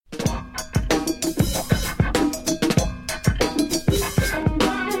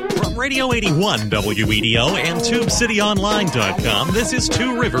Radio 81 WEDO and TubeCityOnline.com, this is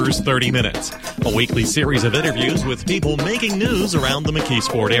Two Rivers 30 Minutes, a weekly series of interviews with people making news around the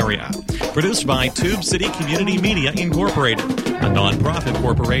McKeesport area. Produced by Tube City Community Media Incorporated, a nonprofit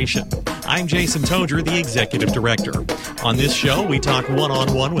corporation. I'm Jason Toger, the Executive Director. On this show, we talk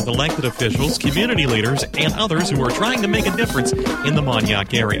one-on-one with elected officials, community leaders, and others who are trying to make a difference in the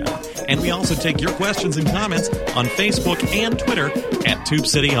Mon-Yough area. And we also take your questions and comments on Facebook and Twitter at Tube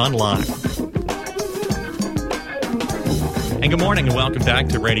City Online. And good morning and welcome back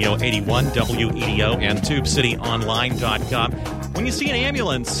to Radio 81 WEDO and TubeCityOnline.com. When you see an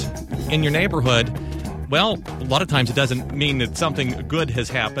ambulance in your neighborhood, well, a lot of times it doesn't mean that something good has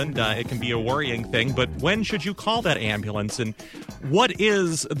happened. It can be a worrying thing, but when should you call that ambulance? And what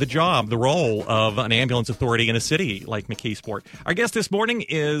is the job, the role of an ambulance authority in a city like McKeesport? Our guest this morning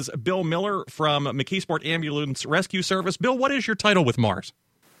is Bill Miller from McKeesport Ambulance Rescue Service. Bill, what is your title with Mars?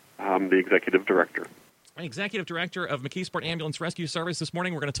 I'm the Executive Director. Executive Director of McKeesport Ambulance Rescue Service. This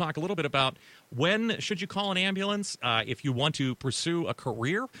morning we're going to talk a little bit about when should you call an ambulance if you want to pursue a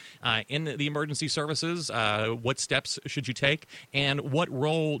career in the emergency services, what steps should you take, and what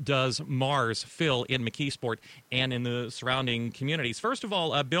role does MARS fill in McKeesport and in the surrounding communities. First of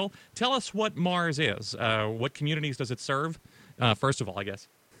all, Bill, tell us what MARS is. What communities does it serve? First of all, I guess.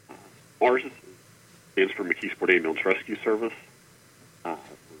 MARS stands for McKeesport Ambulance Rescue Service.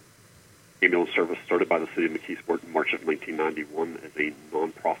 Ambulance service started by the city of McKeesport in March of 1991 as a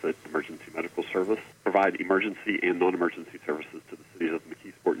nonprofit emergency medical service. Provide emergency and non-emergency services to the cities of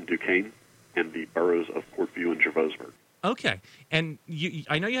McKeesport and Duquesne and the boroughs of Portview and Jervoisburg. Okay. And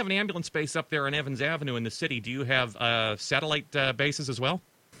I know you have an ambulance base up there on Evans Avenue in the city. Do you have satellite bases as well?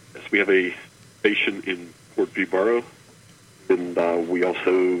 Yes, we have a station in Portview Borough, and we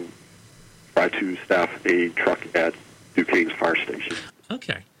also try to staff a truck at Duquesne's fire station.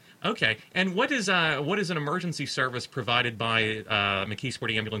 Okay, and what is an emergency service provided by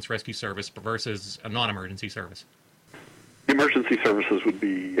McKeesport Ambulance Rescue Service versus a non-emergency service? The emergency services would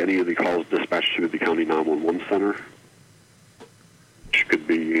be any of the calls dispatched to the county 911 center, which could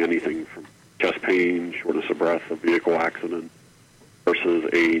be anything from chest pain, shortness of breath, a vehicle accident, versus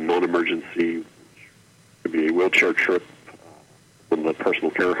a non-emergency, which could be a wheelchair trip, one of the personal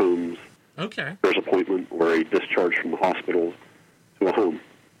care homes, nurse appointment, or a discharge from the hospital to a home.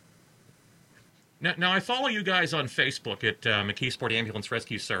 Now, I follow you guys on Facebook at McKeesport Ambulance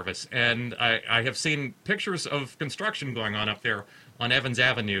Rescue Service, and I have seen pictures of construction going on up there on Evans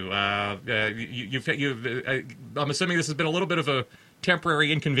Avenue. I'm assuming this has been a little bit of a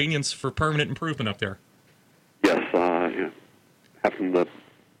temporary inconvenience for permanent improvement up there. Yes, having to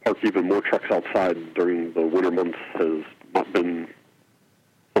park even more trucks outside during the winter months has not been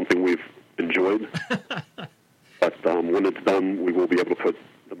something we've enjoyed. But when it's done, we will be able to put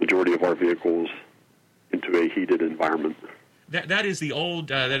the majority of our vehicles into a heated environment. That is the old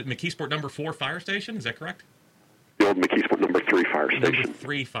McKeesport number 4 fire station, is that correct? The old McKeesport number 3 fire station. Number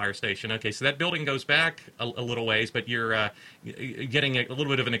 3 fire station. Okay, so that building goes back a little ways, but you're getting a little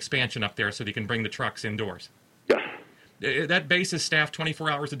bit of an expansion up there so that you can bring the trucks indoors. Yes. That base is staffed 24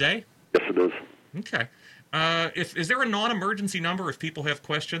 hours a day? Yes, it is. Okay. Is there a non-emergency number if people have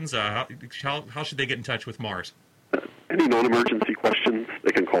questions? How should they get in touch with MARS? Any non-emergency questions,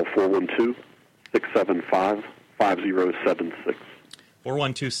 they can call 412-675-5076.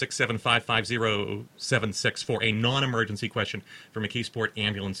 412-675-5076 for a non-emergency question for McKeesport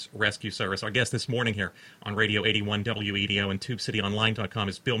Ambulance Rescue Service. Our guest this morning here on Radio 81 WEDO and TubeCityOnline.com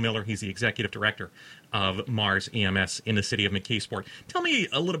is Bill Miller. He's the Executive Director of MARS EMS in the city of McKeesport. Tell me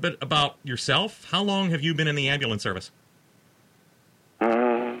a little bit about yourself. How long have you been in the ambulance service?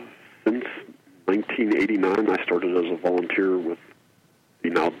 Since 1989, I started as a volunteer with the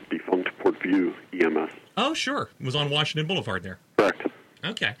now defunct Portview EMS. Oh, sure. It was on Washington Boulevard there. Correct.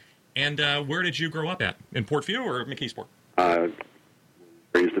 Okay. And where did you grow up at? In Portview or McKeesport?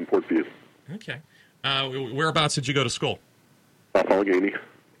 Raised in Portview. Okay. Whereabouts did you go to school? South Allegheny.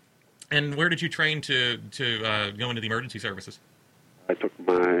 And where did you train to go into the emergency services? I took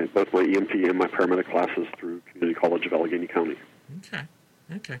both my EMT and my paramedic classes through Community College of Allegheny County.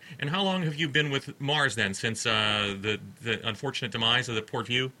 Okay. And how long have you been with MARS then, since the unfortunate demise of the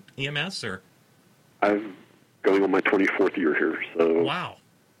Portview EMS? Or I'm going on my 24th year here. So wow.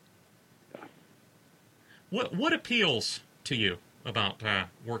 Yeah. What appeals to you about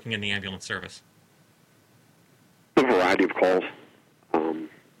working in the ambulance service? A variety of calls. No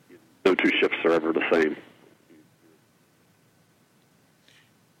two shifts are ever the same.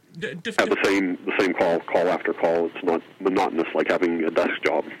 Have the same call after call. It's not monotonous like having a desk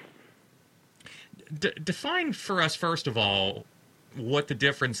job. Define for us, first of all, what the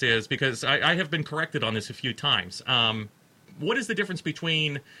difference is, because I have been corrected on this a few times. What is the difference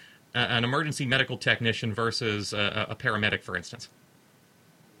between an emergency medical technician versus a paramedic, for instance?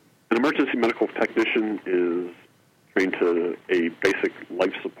 An emergency medical technician is trained to a basic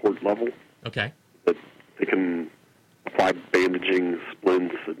life support level. Okay. That they can apply bandaging,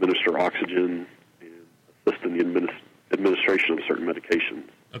 splints, administer oxygen, and assist in the administration of certain medications.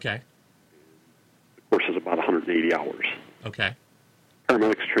 Okay. The course is about 180 hours. Okay.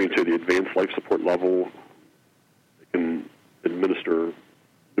 Paramedics train to the advanced life support level. They can administer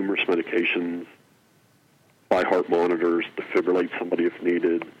numerous medications, apply heart monitors, defibrillate somebody if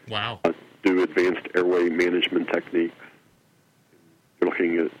needed. Wow. Do advanced airway management techniques. You're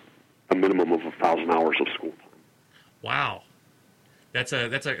looking at a minimum of 1,000 hours of school time. Wow. That's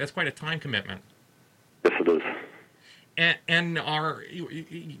quite a time commitment. Yes, it is. And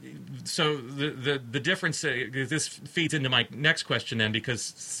so the difference, this feeds into my next question then,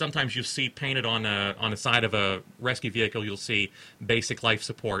 because sometimes you see painted on the side of a rescue vehicle, you'll see basic life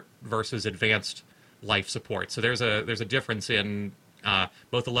support versus advanced life support. So there's a difference in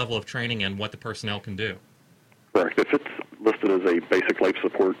both the level of training and what the personnel can do. Correct. If it's listed as a basic life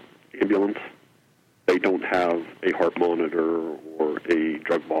support ambulance, they don't have a heart monitor or a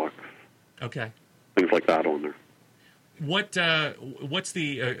drug box. Okay. Things like that on there. What's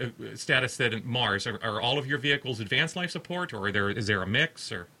the status then at Mars? Are all of your vehicles advanced life support, or is there a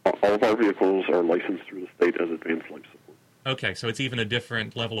mix? Or all of our vehicles are licensed through the state as advanced life support. Okay, so it's even a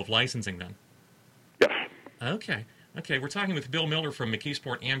different level of licensing then. Yes. Okay, we're talking with Bill Miller from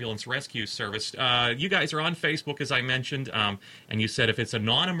McKeesport Ambulance Rescue Service. You guys are on Facebook, as I mentioned, and you said if it's a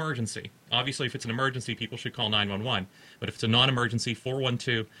non-emergency, obviously if it's an emergency, people should call 911, but if it's a non-emergency,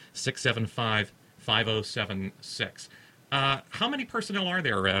 412-675-5076. How many personnel are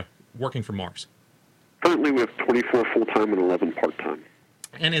there working for Mars? Currently, we have 24 full-time and 11 part-time.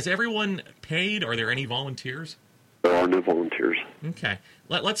 And is everyone paid? Are there any volunteers? There are no volunteers. Okay.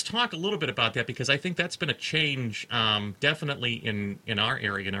 Let's talk a little bit about that, because I think that's been a change definitely in our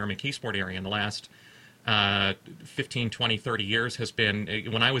area, in our McKeesport area, in the last 15, 20, 30 years has been,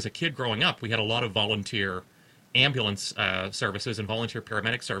 when I was a kid growing up, we had a lot of volunteer ambulance services and volunteer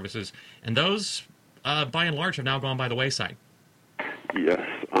paramedic services, and those, by and large, have now gone by the wayside. Yes.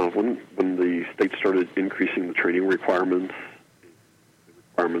 When the state started increasing the training requirements, the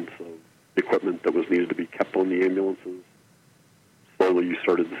requirements of equipment that was needed to be kept on the ambulances, slowly you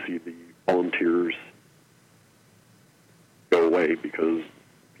started to see the volunteers go away because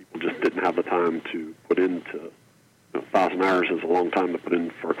people just didn't have the time to put into 1,000 hours is a long time to put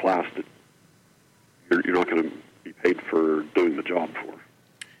in for a class that you're not going to be paid for doing the job for.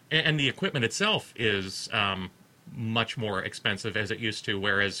 And the equipment itself is much more expensive as it used to,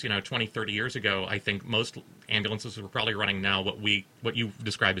 whereas 20, 30 years ago, I think most ambulances were probably running now what you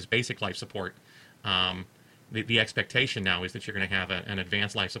describe as basic life support. The expectation now is that you're going to have an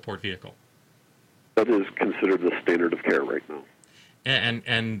advanced life support vehicle. That is considered the standard of care right now.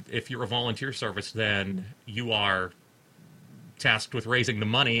 And if you're a volunteer service, then you are tasked with raising the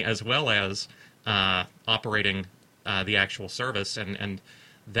money as well as operating the actual service, and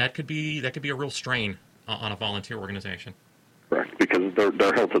that could be a real strain on a volunteer organization. Correct, because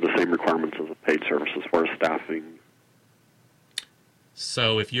they're held to the same requirements as a paid service as far as staffing.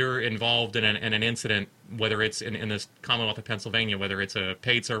 So if you're involved in an incident, whether it's in this Commonwealth of Pennsylvania, whether it's a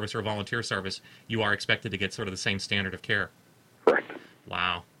paid service or a volunteer service, you are expected to get sort of the same standard of care. Correct.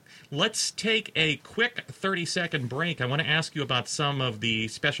 Wow. Let's take a quick 30-second break. I want to ask you about some of the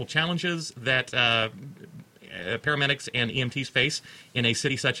special challenges that paramedics and EMTs face in a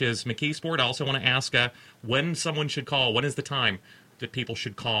city such as McKeesport. I also want to ask when someone should call. When is the time that people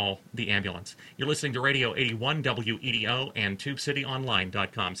should call the ambulance? You're listening to Radio 81 WEDO and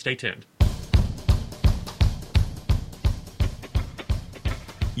TubeCityOnline.com. Stay tuned.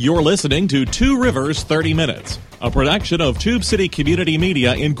 You're listening to Two Rivers 30 Minutes, a production of Tube City Community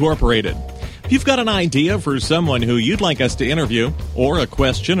Media Incorporated. If you've got an idea for someone who you'd like us to interview, or a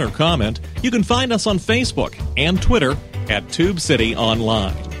question or comment, you can find us on Facebook and Twitter at Tube City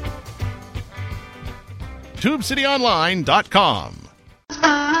Online. TubeCityOnline.com.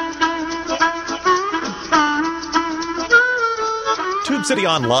 Tube City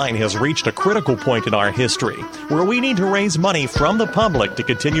Online has reached a critical point in our history where we need to raise money from the public to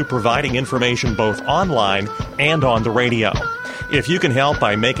continue providing information both online and on the radio. If you can help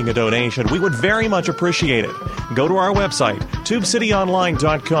by making a donation, we would very much appreciate it. Go to our website,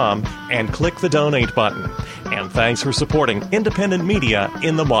 TubeCityOnline.com, and click the donate button. And thanks for supporting independent media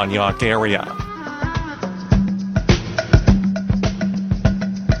in the Mon-Yough area.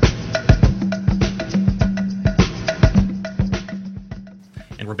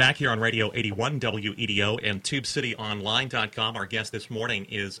 we're back here on Radio 81 WEDO and TubeCityOnline.com. Our guest this morning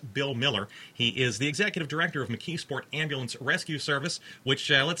is Bill Miller. He is the Executive Director of McKeesport Ambulance Rescue Service, which,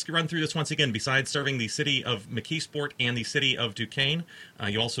 let's run through this once again. Besides serving the city of McKeesport and the city of Duquesne,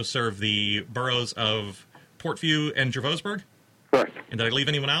 you also serve the boroughs of Portview and Dravosburg? Correct. And did I leave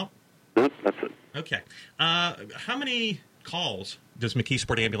anyone out? Nope, that's it. Okay. How many calls does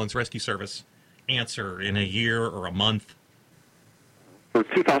McKeesport Ambulance Rescue Service answer in a year or a month? For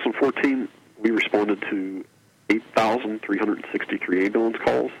 2014, we responded to 8,363 ambulance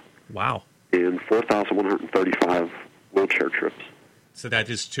calls. Wow. And 4,135 wheelchair trips. So that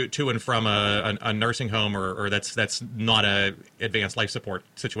is to and from a nursing home, or that's not a advanced life support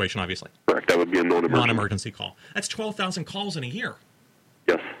situation, obviously. Correct. That would be a non-emergency call. That's 12,000 calls in a year.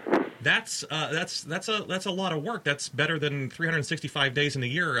 Yes. That's a lot of work. That's better than 365 days in a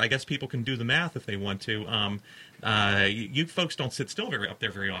year. I guess people can do the math if they want to. You folks don't sit still up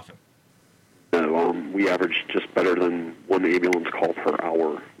there very often. No, we averaged just better than one ambulance call per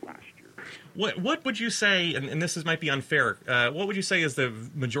hour last year. What would you say, and this might be unfair, what would you say is the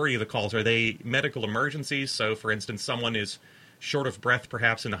majority of the calls? Are they medical emergencies? So, for instance, someone is short of breath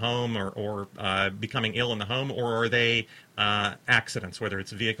perhaps in the home or becoming ill in the home, or are they accidents, whether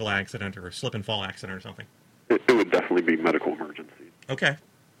it's a vehicle accident or a slip and fall accident or something? It would definitely be medical emergencies. Okay.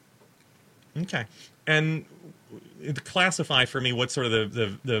 And to classify for me what sort of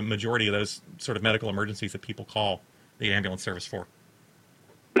the majority of those sort of medical emergencies that people call the ambulance service for?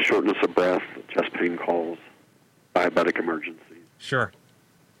 The shortness of breath, chest pain calls, diabetic emergencies. Sure.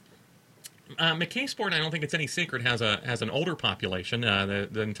 McKeesport, I don't think it's any secret, has an older population.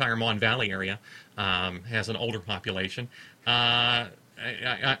 The entire Mon Valley area has an older population. I'm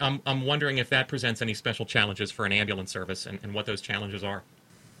wondering if that presents any special challenges for an ambulance service and what those challenges are.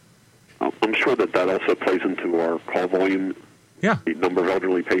 I'm sure that also plays into our call volume. Yeah. The number of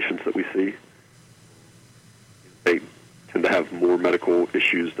elderly patients that we see. They tend to have more medical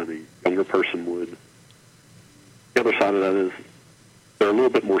issues than a younger person would. The other side of that is they're a little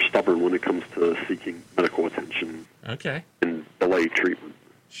bit more stubborn when it comes to seeking medical attention. Okay. And delay treatment.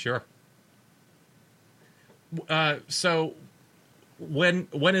 Sure. So when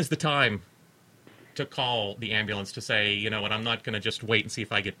is the time to call the ambulance to say, you know what, I'm not going to just wait and see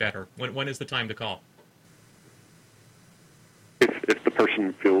if I get better? When is the time to call? If the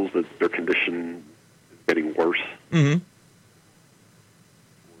person feels that their condition is getting worse, mm-hmm.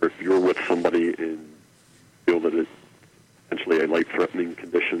 or if you're with somebody and feel that it's essentially a life-threatening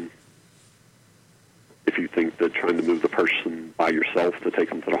condition, if you think that trying to move the person by yourself to take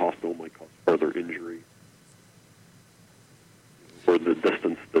them to the hospital might cause further injury, or the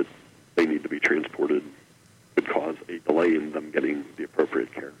distance that they need to be transported could cause a delay in them getting the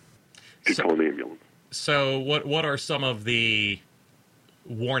appropriate care, you call an ambulance. So what are some of the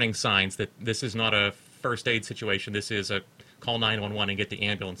warning signs that this is not a first aid situation, this is a call 911 and get the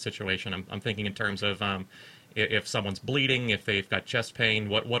ambulance situation? I'm thinking in terms of if someone's bleeding, if they've got chest pain,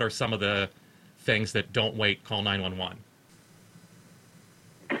 what are some of the things that don't wait, call 911?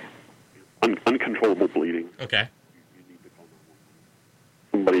 Uncontrollable bleeding. Okay. You need to call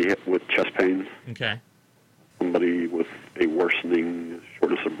 911. Somebody with chest pains. Okay. Somebody with a worsening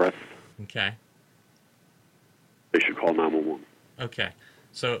shortness of breath. Okay. They should call 911. Okay.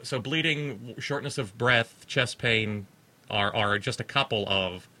 So bleeding, shortness of breath, chest pain are just a couple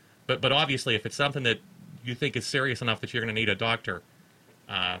of, but obviously if it's something that you think is serious enough that you're going to need a doctor,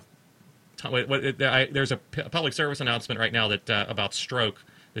 there's a public service announcement right now that about stroke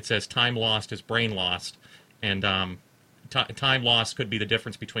that says time lost is brain lost, and time lost could be the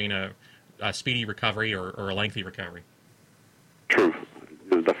difference between a speedy recovery or a lengthy recovery. True.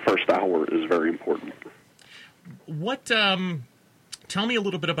 The first hour is very important. What? Tell me a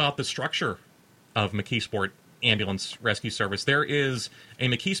little bit about the structure of McKeesport Ambulance Rescue Service. There is a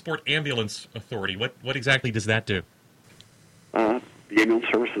McKeesport Ambulance Authority. What exactly does that do? The ambulance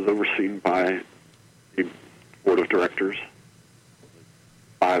service is overseen by a board of directors,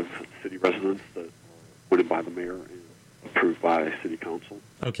 5 city residents that are appointed by the mayor and approved by city council.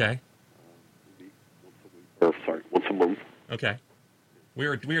 Okay. Once a month. Okay. We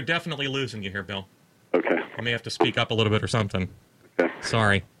are definitely losing you here, Bill. Okay. You may have to speak up a little bit or something. Okay.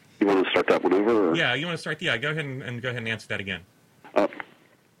 Sorry. You want to start that one over? Or? Yeah, you want to start? Yeah, go ahead and answer that again. Ours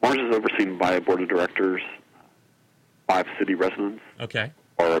is overseen by a board of directors. 5 city residents. Okay.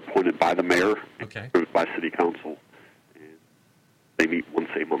 Are appointed by the mayor. Okay. Approved by city council. And they meet once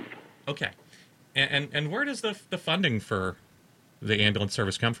a month. Okay. And where does the funding for the ambulance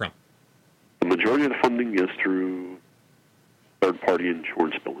service come from? The majority of the funding is through third-party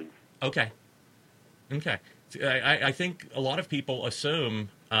insurance billings. Okay. I think a lot of people assume,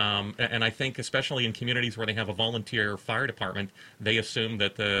 and I think especially in communities where they have a volunteer fire department, they assume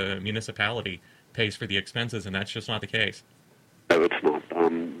that the municipality pays for the expenses, and that's just not the case. No, it's not.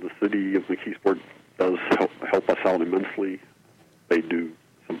 The city of McKeesport does help us out immensely. They do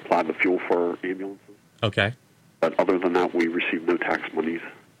supply the fuel for our ambulances. Okay. But other than that, we receive no tax monies.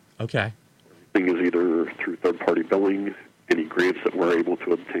 Okay. Everything is either through third-party billing, any grants that we're able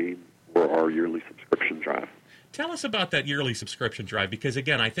to obtain, or our yearly subscription drive. Tell us about that yearly subscription drive, because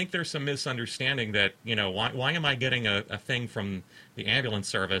again, I think there's some misunderstanding that, why am I getting a thing from the ambulance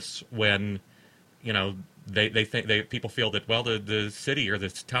service when, they think people feel that, well, the city or the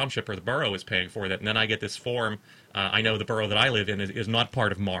township or the borough is paying for that, and then I get this form. I know the borough that I live in is not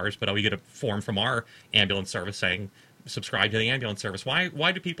part of MARS, but we get a form from our ambulance service saying subscribe to the ambulance service. Why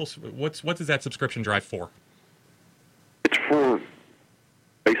do people? What is that subscription drive for? It's for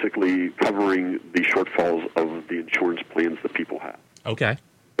basically covering the shortfalls of the insurance plans that people have. Okay.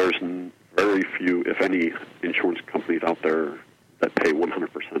 There's very few, if any, insurance companies out there that pay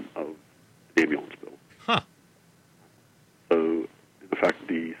 100% of the ambulance bill. Huh. So, in fact,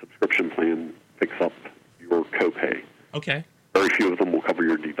 the subscription plan picks up your copay. Okay. Very few of them will cover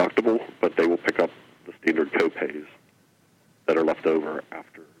your deductible, but they will pick up the standard copays that are left over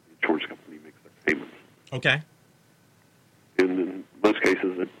after the insurance company makes their payments. Okay. And in most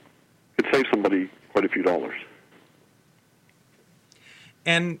cases, it could save somebody quite a few dollars.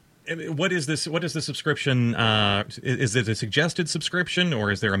 And what is this? What is the subscription? Is it a suggested subscription,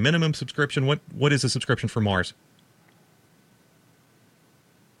 or is there a minimum subscription? What is the subscription for MARS?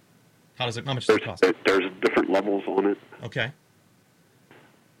 How much does it cost? There's different levels on it. Okay.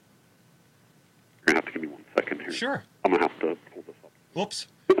 You're going to have to give me 1 second here. Sure. I'm going to have to pull this up. Whoops.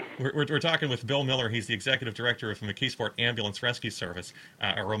 We're talking with Bill Miller. He's the executive director of the McKeesport Ambulance Rescue Service.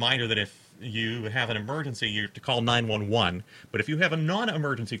 A reminder that if you have an emergency, you have to call 911. But if you have a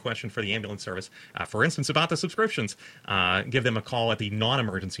non-emergency question for the ambulance service, for instance, about the subscriptions, give them a call at the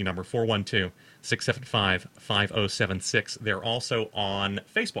non-emergency number, 412-675-5076. They're also on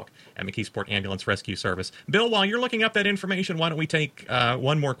Facebook at McKeesport Ambulance Rescue Service. Bill, while you're looking up that information, why don't we take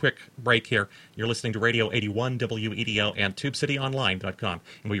one more quick break here. You're listening to Radio 81 WEDO and TubeCityOnline.com.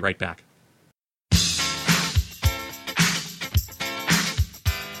 And we'll be right back.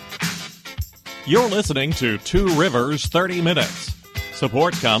 You're listening to Two Rivers 30 Minutes.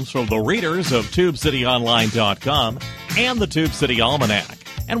 Support comes from the readers of TubeCityOnline.com and the Tube City Almanac,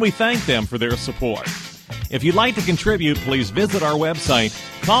 and we thank them for their support. If you'd like to contribute, please visit our website,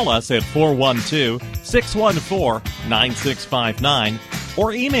 call us at 412-614-9659,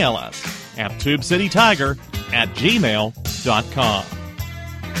 or email us at tubecitytiger@gmail.com.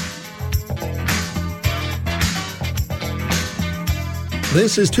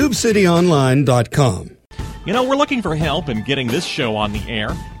 This is TubeCityOnline.com. We're looking for help in getting this show on the air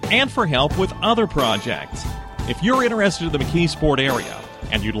and for help with other projects. If you're interested in the McKeesport area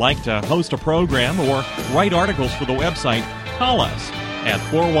and you'd like to host a program or write articles for the website, call us at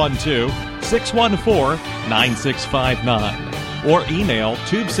 412-614-9659 or email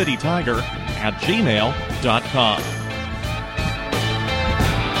tubecitytiger@gmail.com.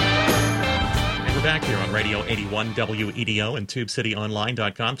 Back here on Radio 81 WEDO and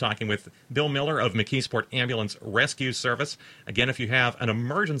TubeCityOnline.com, talking with Bill Miller of McKeesport Ambulance Rescue Service. Again, if you have an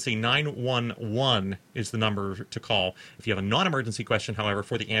emergency, 911 is the number to call. If you have a non-emergency question, however,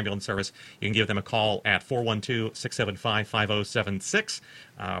 for the ambulance service, you can give them a call at 412-675-5076,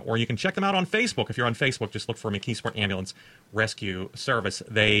 or you can check them out on Facebook. If you're on Facebook, just look for McKeesport Ambulance Rescue Service.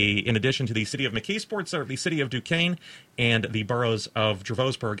 They, in addition to the city of McKeesport, serve the city of Duquesne and the boroughs of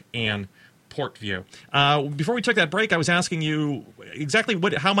Dravosburg and Portview. Before we took that break, I was asking you exactly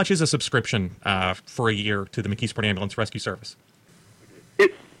how much is a subscription for a year to the McKeesport Ambulance Rescue Service?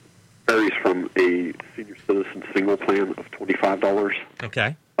 It varies from a senior citizen single plan of $25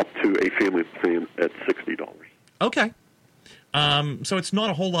 okay, up to a family plan at $60. Okay. So it's not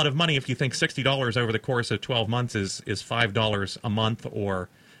a whole lot of money if you think $60 over the course of 12 months is $5 a month or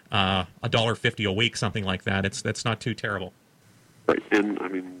 $1.50 a week, something like that. That's not too terrible. Right, and I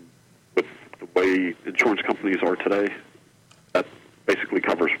mean, with the way insurance companies are today, that basically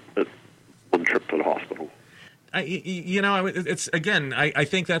covers one trip to the hospital. It's again, I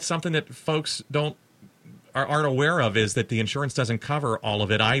think that's something that folks aren't aware of, is that the insurance doesn't cover all of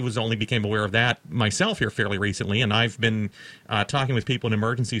it. I only became aware of that myself here fairly recently, and I've been talking with people in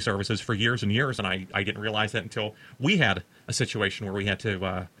emergency services for years and years, and I didn't realize that until we had a situation where we had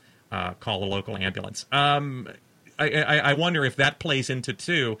to call a local ambulance. I wonder if that plays into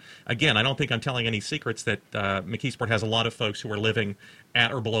too. Again, I don't think I'm telling any secrets that McKeesport has a lot of folks who are living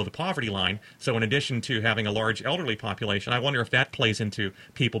at or below the poverty line. So in addition to having a large elderly population, I wonder if that plays into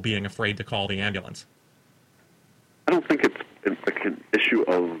people being afraid to call the ambulance. I don't think it's an issue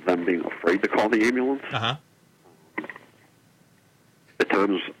of them being afraid to call the ambulance. Uh-huh. At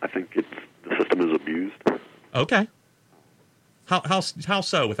times, I think the system is abused. Okay. How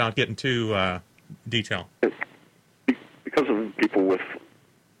so, without getting too detail? Because of people with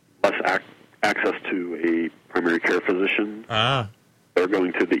less access to a primary care physician. They're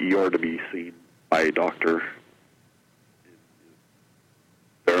going to the ER to be seen by a doctor.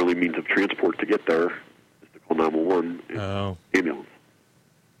 Their only means of transport to get there is to call 911 and ambulance.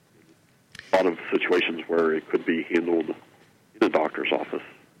 A lot of situations where it could be handled in a doctor's office.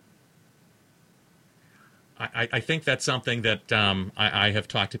 I think that's something that I have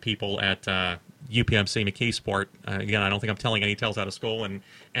talked to people at UPMC McKeesport. Again, I don't think I'm telling any tales out of school and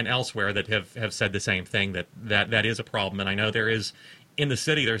elsewhere that have said the same thing, that is a problem. And I know there is, in the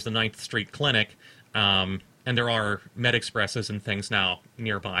city, there's the 9th Street Clinic, and there are MedExpresses and things now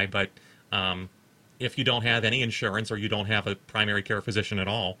nearby. But if you don't have any insurance or you don't have a primary care physician at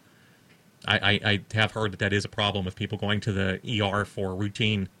all, I have heard that is a problem with people going to the ER for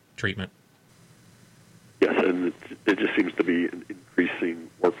routine treatment. Yes, and it just seems to be an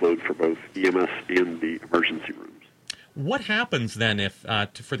increasing workload for both EMS and the emergency rooms. What happens then if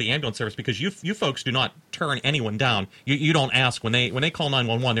for the ambulance service? Because you folks do not turn anyone down. You don't ask when they call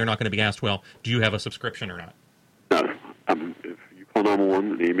 911. They're not going to be asked, well, do you have a subscription or not? No. If you call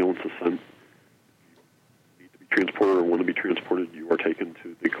 911 and the ambulance is sent, you need to be transported or want to be transported, you are taken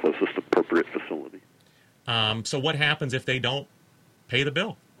to the closest appropriate facility. So what happens if they don't pay the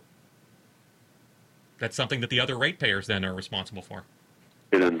bill? That's something that the other ratepayers then are responsible for.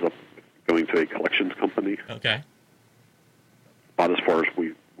 It ends up going to a collections company. Okay. About as far as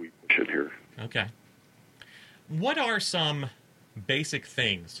we push it here. Okay. What are some basic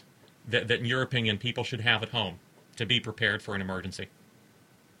things that, in your opinion, people should have at home to be prepared for an emergency?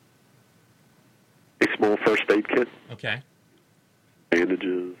 A small first aid kit. Okay.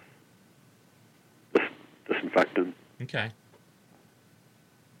 Bandages. Disinfectant. Okay.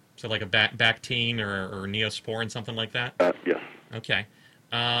 So like a Bactine or Neosporin, something like that? Yes. Okay.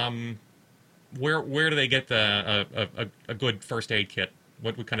 Where do they get a good first aid kit?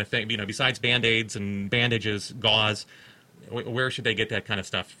 What kind of thing? Besides Band-Aids and bandages, gauze, where should they get that kind of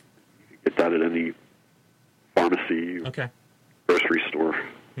stuff? You can get that at any pharmacy, okay, grocery store.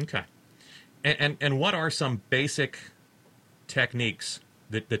 Okay. And what are some basic techniques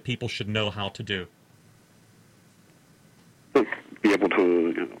that people should know how to do? Be able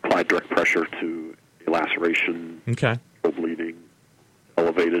to apply direct pressure to a laceration, okay, or bleeding,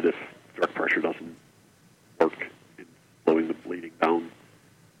 elevated if direct pressure doesn't work in slowing the bleeding down.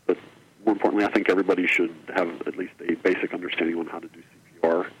 But more importantly, I think everybody should have at least a basic understanding on how to do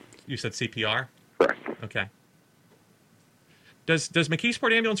CPR. You said CPR? Correct. Okay. Does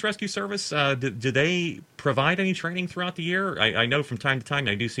McKeesport Ambulance Rescue Service, do they provide any training throughout the year? I know from time to time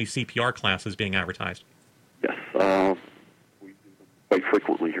I do see CPR classes being advertised. Yes, we do them quite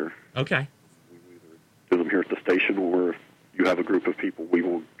frequently here. Okay. We either do them here at the station, or if you have a group of people, we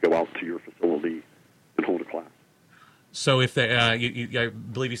will go out to your facility and hold a class. So if they, I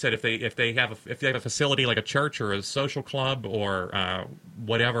believe you said if they have a facility like a church or a social club or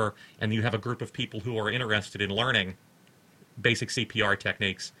whatever, and you have a group of people who are interested in learning basic CPR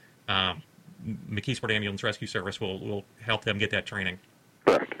techniques, McKeesport Ambulance Rescue Service will help them get that training.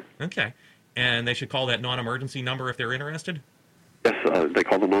 Correct. Okay. And they should call that non-emergency number if they're interested? Yes, they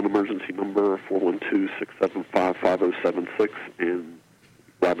call the non-emergency number 412-675-5076, and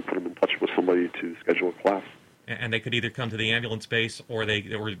glad to put them in touch with somebody to schedule a class. And they could either come to the ambulance base, or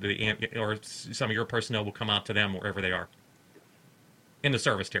or some of your personnel will come out to them wherever they are in the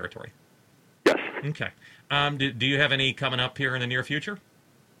service territory. Yes. Okay. Do you have any coming up here in the near future?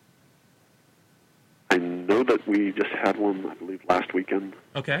 I know that we just had one, I believe, last weekend.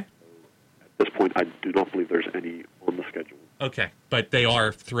 Okay. At this point, I do not believe there's any on the schedule. Okay, but they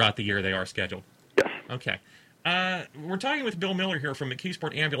are throughout the year. They are scheduled. Yes. Okay. We're talking with Bill Miller here from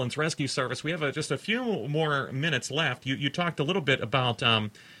McKeesport Ambulance Rescue Service. We have just a few more minutes left. You talked a little bit about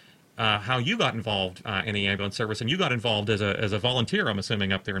how you got involved in the ambulance service, and you got involved as a volunteer, I'm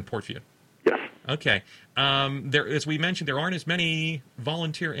assuming, up there in Portview. Yes. Okay. As we mentioned, there aren't as many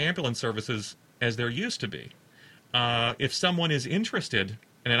volunteer ambulance services as there used to be. If someone is interested,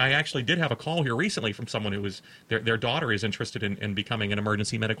 and I actually did have a call here recently from someone who was their daughter is interested in becoming an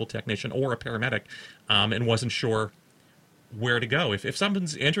emergency medical technician or a paramedic, and wasn't sure where to go. If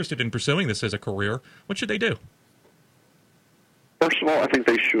someone's interested in pursuing this as a career, what should they do? First of all, I think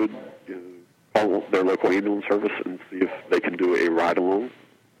they should call their local ambulance service and see if they can do a ride-along.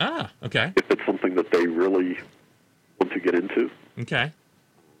 Ah, okay. If it's something that they really want to get into. Okay.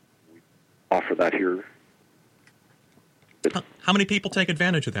 We offer that here. How many people take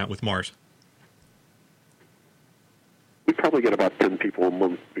advantage of that with Mars? We probably get about 10 people a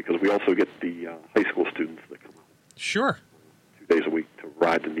month because we also get the high school students that come out. Sure. 2 days a week to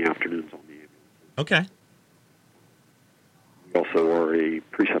ride in the afternoons on the ambulance. Okay. We also are a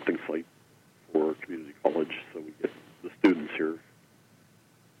precepting site for community college, so we get the students here.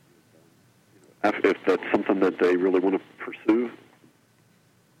 If that's something that they really want to pursue,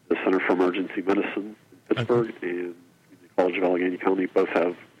 the Center for Emergency Medicine in Pittsburgh and Community College of Allegheny County both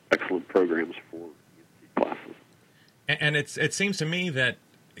have excellent programs for EMT classes. And it seems to me that,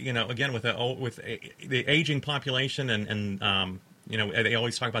 again, with the aging population and they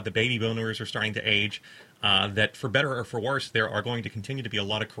always talk about the baby boomers are starting to age, that for better or for worse, there are going to continue to be a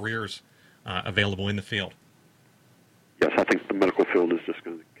lot of careers available in the field. Yes, I think the medical field is just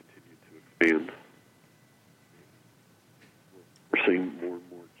going to continue to expand. We're seeing more and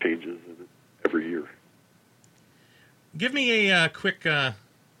more changes in it every year. Give me a quick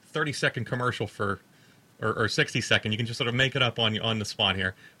 30-second commercial or 60-second. You can just sort of make it up on the spot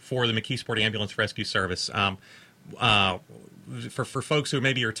here for the McKeesport Ambulance Rescue Service. For folks who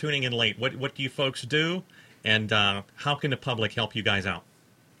maybe are tuning in late, what do you folks do, and how can the public help you guys out?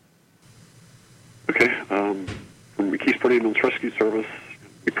 Okay. From McKeesport Ambulance Rescue Service,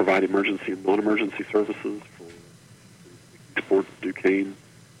 we provide emergency and non-emergency services for McKeesport, Duquesne,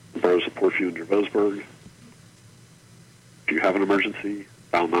 the boroughs of Portview and Dravosburg. If you have an emergency,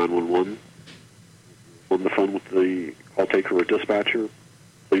 dial 911. On the phone with the call taker or dispatcher,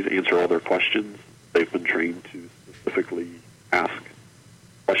 please answer all their questions. They've been trained to specifically ask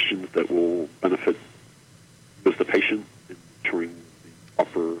questions that will benefit you as the patient in ensuring the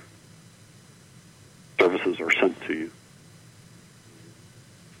proper services are sent to you.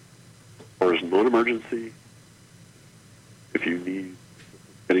 As far as non-emergency, if you need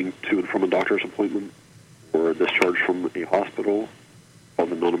getting to and from a doctor's appointment or a discharge from a hospital, call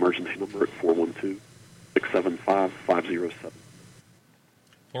the non-emergency number at 412-675-5076.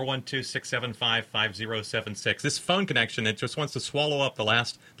 412-675-5076. This phone connection, it just wants to swallow up the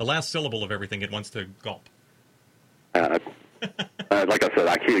last syllable of everything. It wants to gulp. Like I said,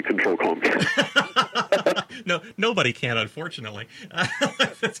 I can't control Comcast. No, nobody can, unfortunately.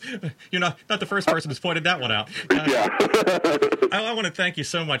 You're not the first person who's pointed that one out. Yeah. I want to thank you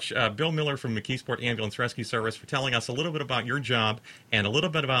so much, Bill Miller from McKeesport Ambulance Rescue Service, for telling us a little bit about your job and a little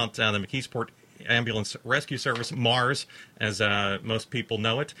bit about the McKeesport Ambulance Rescue Service. Mars, as most people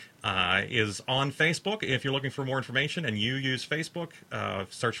know it, is on Facebook. If you're looking for more information and you use Facebook,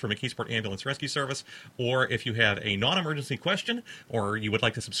 search for McKeesport Ambulance Rescue Service. Or if you have a non-emergency question or you would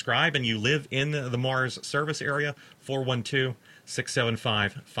like to subscribe and you live in the Mars service area,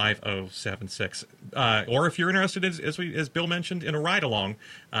 412-675-5076. Or if you're interested, as Bill mentioned, in a ride-along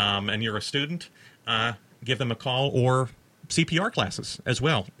and you're a student, give them a call, or CPR classes as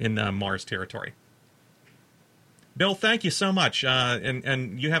well in Mars territory. Bill, thank you so much,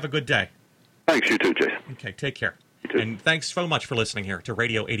 and you have a good day. Thanks, you too, Jason. Okay, take care. You too. And thanks so much for listening here to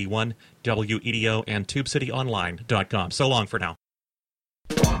Radio 81, WEDO, and TubeCityOnline.com. So long for now.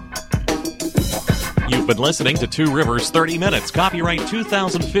 You've been listening to Two Rivers 30 Minutes, copyright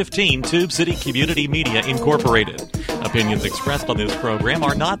 2015, Tube City Community Media Incorporated. Opinions expressed on this program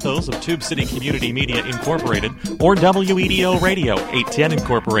are not those of Tube City Community Media Incorporated or WEDO Radio 810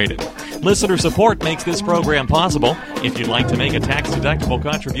 Incorporated. Listener support makes this program possible. If you'd like to make a tax-deductible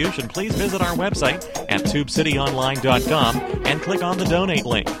contribution, please visit our website at TubeCityOnline.com and click on the donate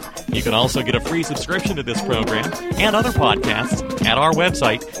link. You can also get a free subscription to this program and other podcasts at our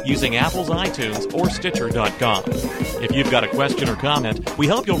website using Apple's iTunes or Stitcher.com. If you've got a question or comment, we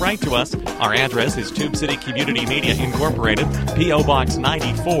hope you'll write to us. Our address is Tube City Community Media Incorporated, P.O. Box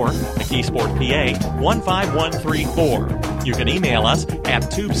 94, McKeesport, PA 15134. You can email us at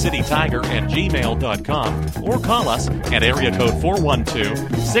tubecitytiger@gmail.com or call us at area code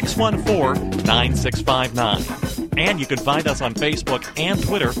 412-614-9659. And you can find us on Facebook and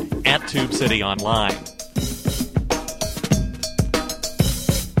Twitter at Tube City Online.